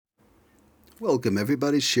Welcome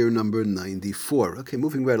everybody, share number 94. Okay,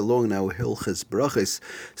 moving right along now, Hilchas Brachas.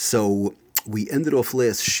 So we ended off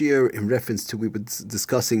last share in reference to, we were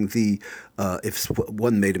discussing the, if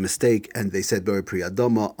one made a mistake and they said Bari Pri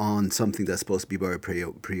Adama on something that's supposed to be Bari Pri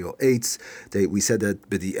Eitz, we said that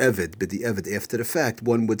B'di Eved, after the fact,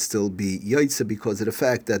 one would still be Yaitza because of the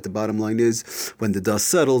fact that the bottom line is, when the dust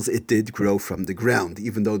settles, it did grow from the ground,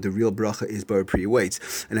 even though the real bracha is Bari Pri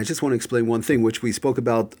Eitz. And I just want to explain one thing, which we spoke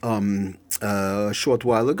about a short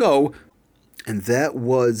while ago, and that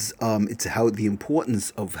was it's how the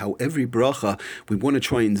importance of how every bracha, we want to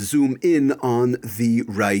try and zoom in on the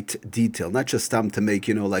right detail, not just to make,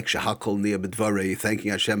 like shahakol nia b'dvarei,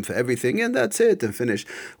 thanking Hashem for everything and that's it and finish,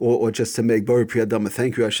 or just to make Bari Pri Adama,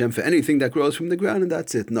 thank you Hashem for anything that grows from the ground and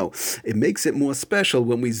that's it. No, it makes it more special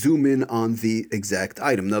when we zoom in on the exact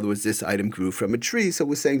item. In other words, this item grew from a tree, so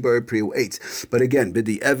we're saying Bari Pri Eitz. But again,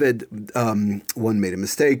 B'di Eved, one made a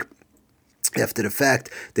mistake. After the fact,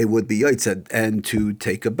 they would be yotzed and to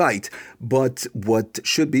take a bite. But what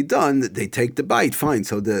should be done, they take the bite, fine.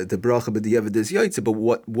 So the bracha b'di Eved is yotzed. But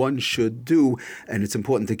what one should do, and it's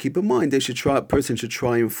important to keep in mind, a person should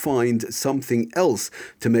try and find something else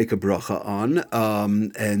to make a bracha on,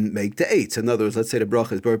 and make the eitz. In other words, let's say the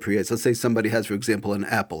bracha is Bari Pri Eitz. Let's say somebody has, for example, an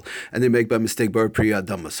apple, and they make by mistake Bari Pri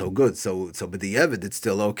Adama. So good. So b'di Eved, it's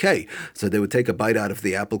still okay. So they would take a bite out of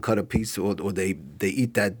the apple, cut a piece, or they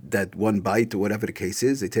eat that one bite, or whatever the case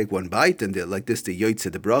is. They take one bite and they're like this, the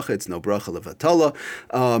yotzeh the bracha, it's no bracha levatala,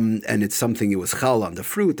 and it's something, it was chal on the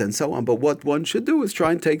fruit and so on. But what one should do is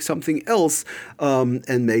try and take something else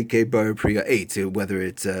and make a Bari Pri Eitz, whether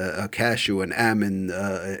it's a cashew, an almond,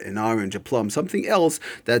 an orange, a plum, something else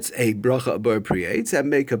that's a bracha Bari Pri Eitz, and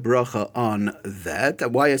make a bracha on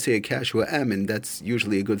that. Why I say a cashew or almond, that's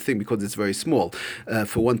usually a good thing because it's very small.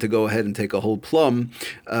 For one to go ahead and take a whole plum,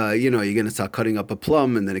 you're going to start cutting up a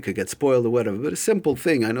plum and then it could get spoiled or whatever. But a simple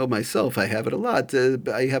thing, I know myself, I have it a lot.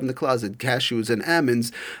 I have in the closet cashews and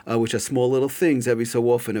almonds, which are small little things. Every so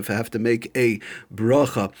often, if I have to make a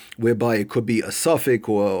bracha whereby it could be a suffix,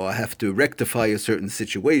 or I have to rectify a certain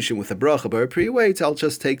situation with a bracha Bari Pri Eitz, I'll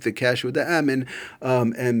just take the cashew or the almond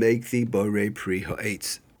and make the Bari Pri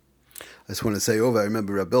Eitz. I just want to say over, I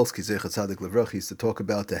remember Reb Belsky, Zecher Tzadik Levrach, used to talk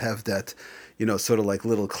about to have that, sort of like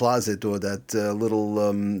little closet, or that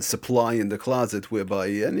little supply in the closet, whereby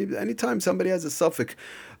anytime somebody has a suffix,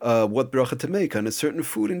 what bracha to make on a certain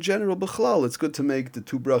food in general, b'chlal, it's good to make the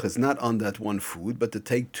two brachas, not on that one food, but to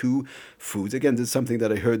take two foods. Again, this is something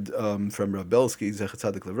that I heard from Reb Belsky, Zecher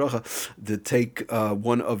Tzadik Levracha, to take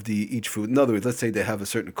one of each food. In other words, let's say they have a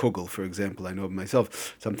certain kugel, for example. I know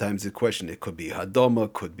myself, sometimes the question, it could be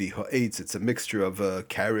hadama, could be ha'etz, it's a mixture of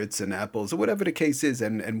carrots and apples, or whatever the case is,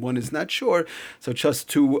 and one is not sure. So just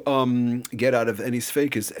to get out of any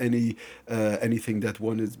sfeikis, anything that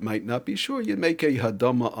one might not be sure, you make a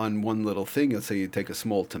hadama on one little thing. Let's say you take a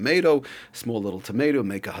small little tomato,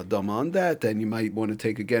 make a hadama on that, and you might want to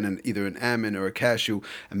take again either an almond or a cashew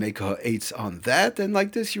and make a eitz on that, and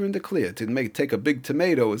like this you're in the clear. To take a big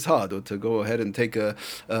tomato is hard, or to go ahead and take a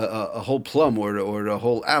whole plum or a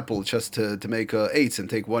whole apple just to make a eitz and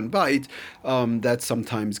take one bite, that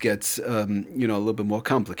sometimes gets a little bit more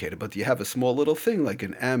complicated. But you have a small little thing like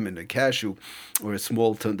an almond, a cashew, or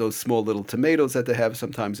those small little tomatoes that they have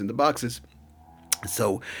sometimes in the boxes.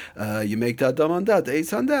 So you make that dam on that,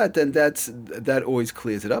 eitz on that, and that always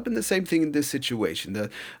clears it up. And the same thing in this situation.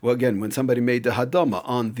 Again, when somebody made the hadama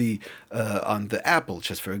on the apple,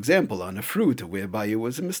 just for example, on a fruit, whereby it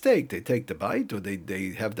was a mistake, they take the bite, or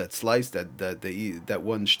they have that slice that they eat, that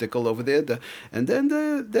one shtickle over there, and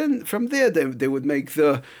then from there they would make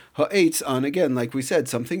the ha'etz on, again, like we said,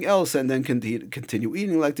 something else, and then continue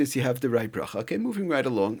eating like this. You have the right bracha. Okay, moving right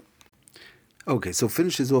along. Okay, so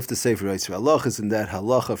finishes off the Sefer Yisrael halachas, in that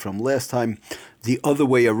halacha from last time, the other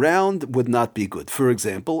way around would not be good. For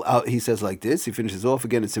example, he says like this, he finishes off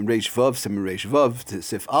again, it's in Reish Vav, Siman Reish Vav, to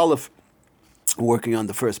Sif Aleph, working on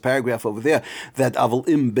the first paragraph over there, that avol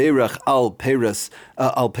im berach al peiros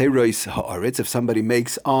haaretz, if somebody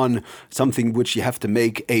makes on something which you have to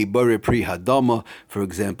make a Bari Pri Hadama, for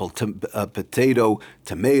example, a potato,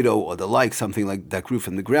 tomato, or the like, something like that grew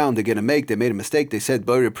from the ground, they made a mistake, they said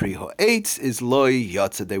Bari Pri Ha'etz is loy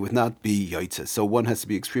yatzah, they would not be yatzah. So one has to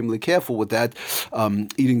be extremely careful with that,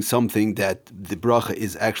 eating something that the bracha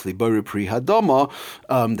is actually Bari Pri Hadama,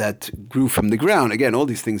 that grew from the ground. Again, all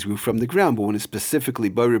these things grew from the ground, but when it's specifically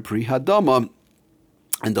Bari Pri Hadama,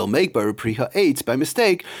 and they'll make bar priha 8 by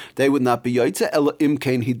mistake, they would not be yaitze. Ella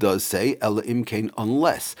imkain, he does say, ella imkain,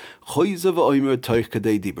 unless.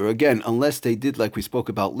 Again, unless they did, like we spoke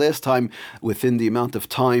about last time, within the amount of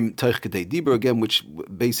time, toich kadei dibur, again, which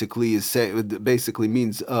basically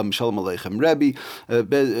means shalom aleichem Rebbe,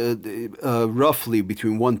 roughly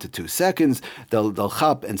between 1 to 2 seconds. They'll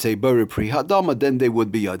chap and say bar priha dama, then they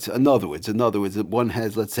would be yaitze. In other words, one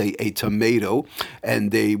has, let's say, a tomato,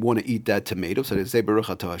 and they want to eat that tomato, so they say Baruch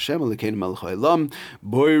atah Hashem Elokeinu melech haolam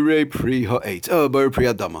boirei pri ha'etz, boirei pri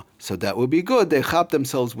adama. So that would be good. They chap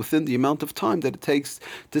themselves within the amount of time that it takes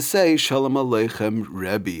to say Shalom Aleichem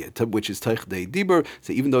Rebbe, which is Teich Dei Dibur.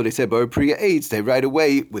 So even though they said Bar Pri Eitz, they right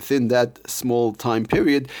away, within that small time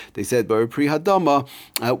period, they said Bar Pri Hadama,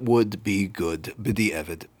 would be good. B'di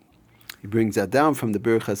Evid. He brings that down from the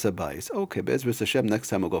Birchas Habayis. Okay, Be'ezras Hashem, next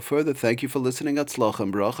time we'll go further. Thank you for listening. Atzlacha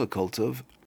and Bracha, Kol Tov.